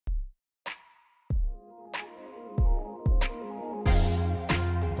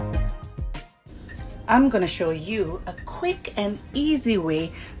I'm gonna show you a quick and easy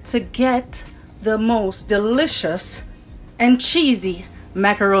way to get the most delicious and cheesy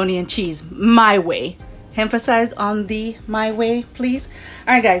macaroni and cheese my way. Emphasize on the my way, please.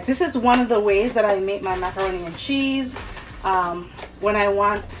 All right, guys, this is one of the ways that I make my macaroni and cheese when I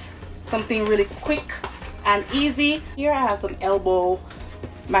want something really quick and easy. Here I have some Elbow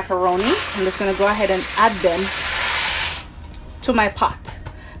macaroni. I'm just gonna go ahead and add them to my pot.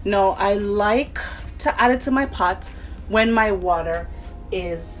 Now I like to add it to my pot when my water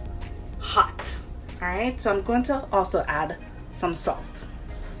is hot. All right, so I'm going to also add some salt.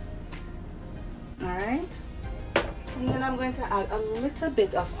 All right, and then I'm going to add a little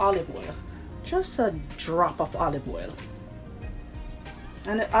bit of olive oil, just a drop of olive oil.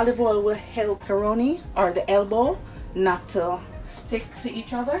 And the olive oil will help macaroni or the elbow not to stick to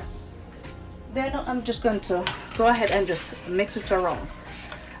each other. Then I'm just going to go ahead and just mix this around.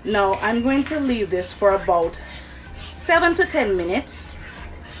 Now I'm going to leave this for about 7 to 10 minutes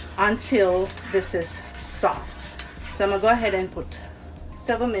until this is soft. So I'm gonna go ahead and put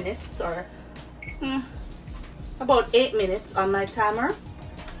 7 minutes or about 8 minutes on my timer,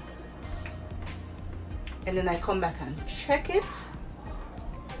 and then I come back and check it.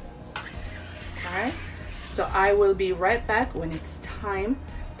 Alright, so I will be right back when it's time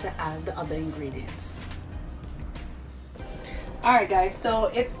to add the other ingredients. Alright guys, so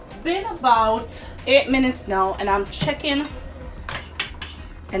it's been about 8 minutes now and I'm checking,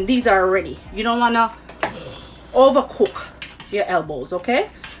 and these are ready. You don't want to overcook your elbows, okay?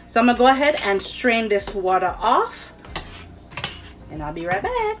 So I'm gonna go ahead and strain this water off and I'll be right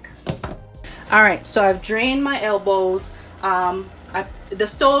back. Alright, so I've drained my elbows. The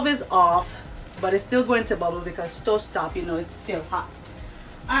stove is off, but it's still going to bubble because stove stop, you know, it's still hot.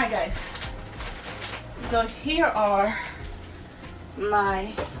 Alright guys, so here are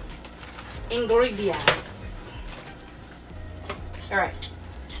my ingredients. Alright,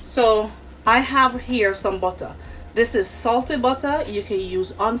 so I have here some butter. This is salted butter. You can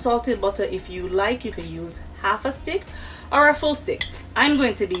use unsalted butter if you like. You can use half a stick or a full stick. I'm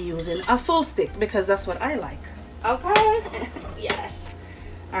going to be using a full stick because that's what I like. Okay. Yes.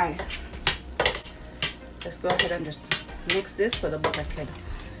 All right, let's go ahead and just mix this so the butter can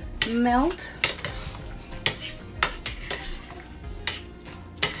melt.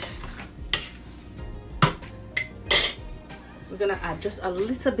 We're gonna add just a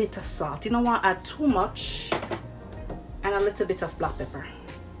little bit of salt. You don't want to add too much, and a little bit of black pepper.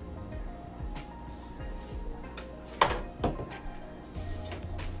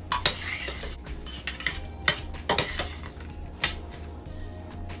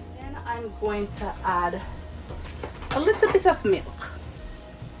 Then I'm going to add a little bit of milk.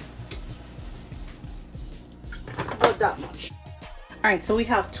 About that much. All right, so we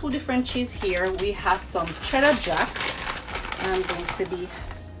have two different cheese here. We have some cheddar jack, and I'm going to be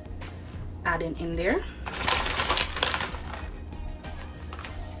adding in there.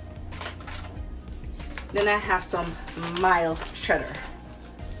 Then I have some mild cheddar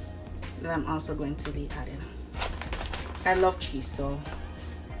that I'm also going to be adding. I love cheese, so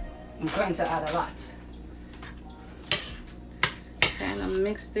I'm going to add a lot. Kind of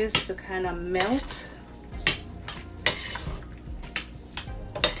mix this to kind of melt.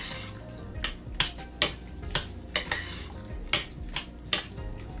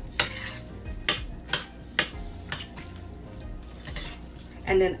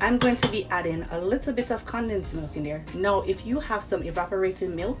 And then I'm going to be adding a little bit of condensed milk in there. Now, if you have some evaporated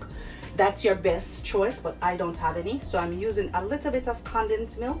milk, that's your best choice, but I don't have any. So I'm using a little bit of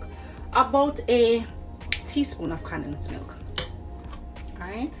condensed milk, about a teaspoon of condensed milk. All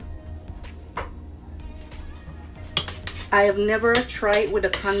right. I have never tried with the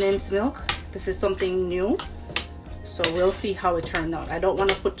condensed milk. This is something new. So we'll see how it turned out. I don't want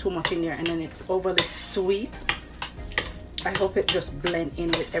to put too much in there and then it's overly sweet. I hope it just blend in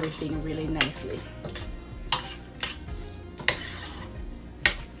with everything really nicely.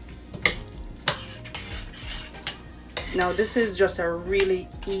 Now this is just a really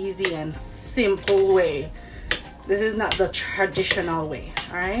easy and simple way. This is not the traditional way,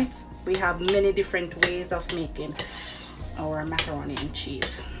 all right? We have many different ways of making our macaroni and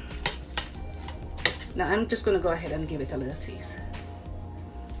cheese. Now I'm just gonna go ahead and give it a little taste.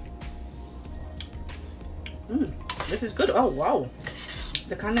 This is good. Oh wow,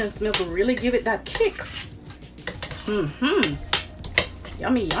 the condensed milk will really give it that kick.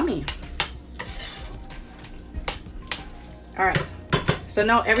 Yummy, yummy. All right, so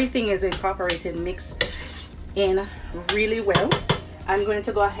now everything is incorporated, mixed in really well. I'm going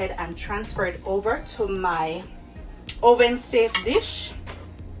to go ahead and transfer it over to my oven safe dish.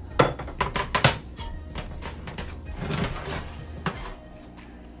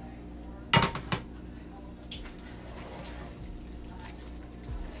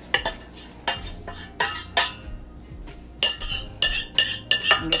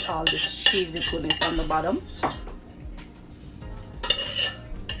 all this cheesy goodness on the bottom.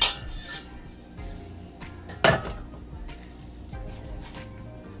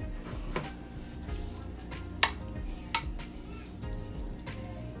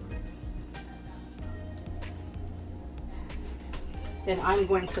 Then I'm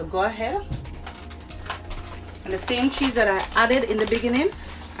going to go ahead and the same cheese that I added in the beginning,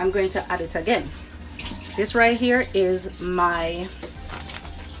 I'm going to add it again. This right here is my,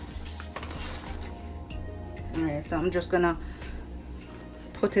 all right, so I'm just gonna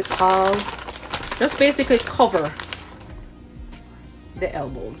put it all, just basically cover the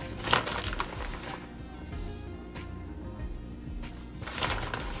elbows.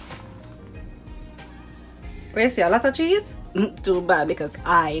 Where you see a lot of cheese? Too bad, because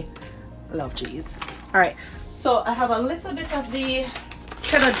I love cheese. All right, so I have a little bit of the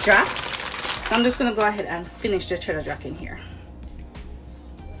cheddar jack. So I'm just gonna go ahead and finish the cheddar jack in here.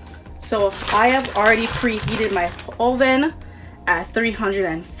 So I have already preheated my oven at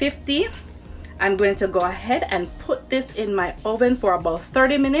 350. I'm going to go ahead and put this in my oven for about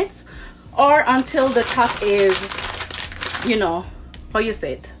 30 minutes or until the top is, you know, how you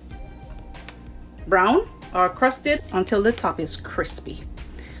say it, brown or crusted, until the top is crispy.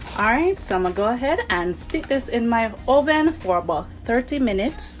 All right, so I'm gonna go ahead and stick this in my oven for about 30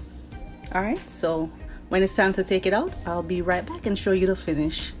 minutes. All right, so when it's time to take it out, I'll be right back and show you the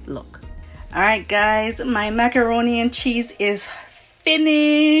finished look. All right, guys, my macaroni and cheese is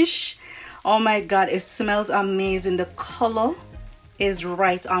finished. Oh my God, it smells amazing. The color is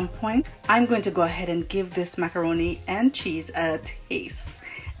right on point. I'm going to go ahead and give this macaroni and cheese a taste.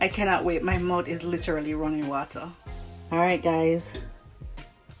 I cannot wait. My mouth is literally running water. All right, guys.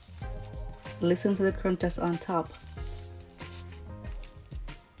 Listen to the crunch that's on top.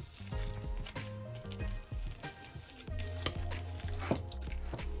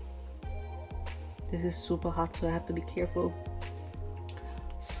 This is super hot, so I have to be careful.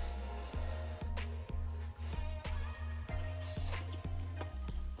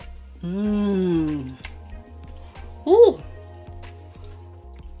 Mmm. Ooh.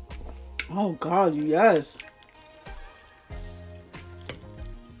 Oh God, yes.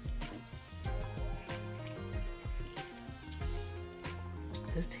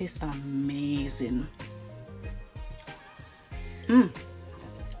 This tastes amazing.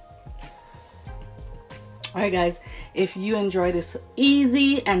 Alright guys, if you enjoy this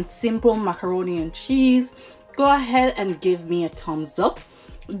easy and simple macaroni and cheese, go ahead and give me a thumbs up.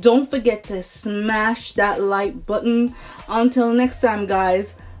 Don't forget to smash that like button. Until next time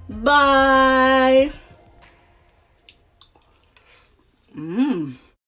guys, bye.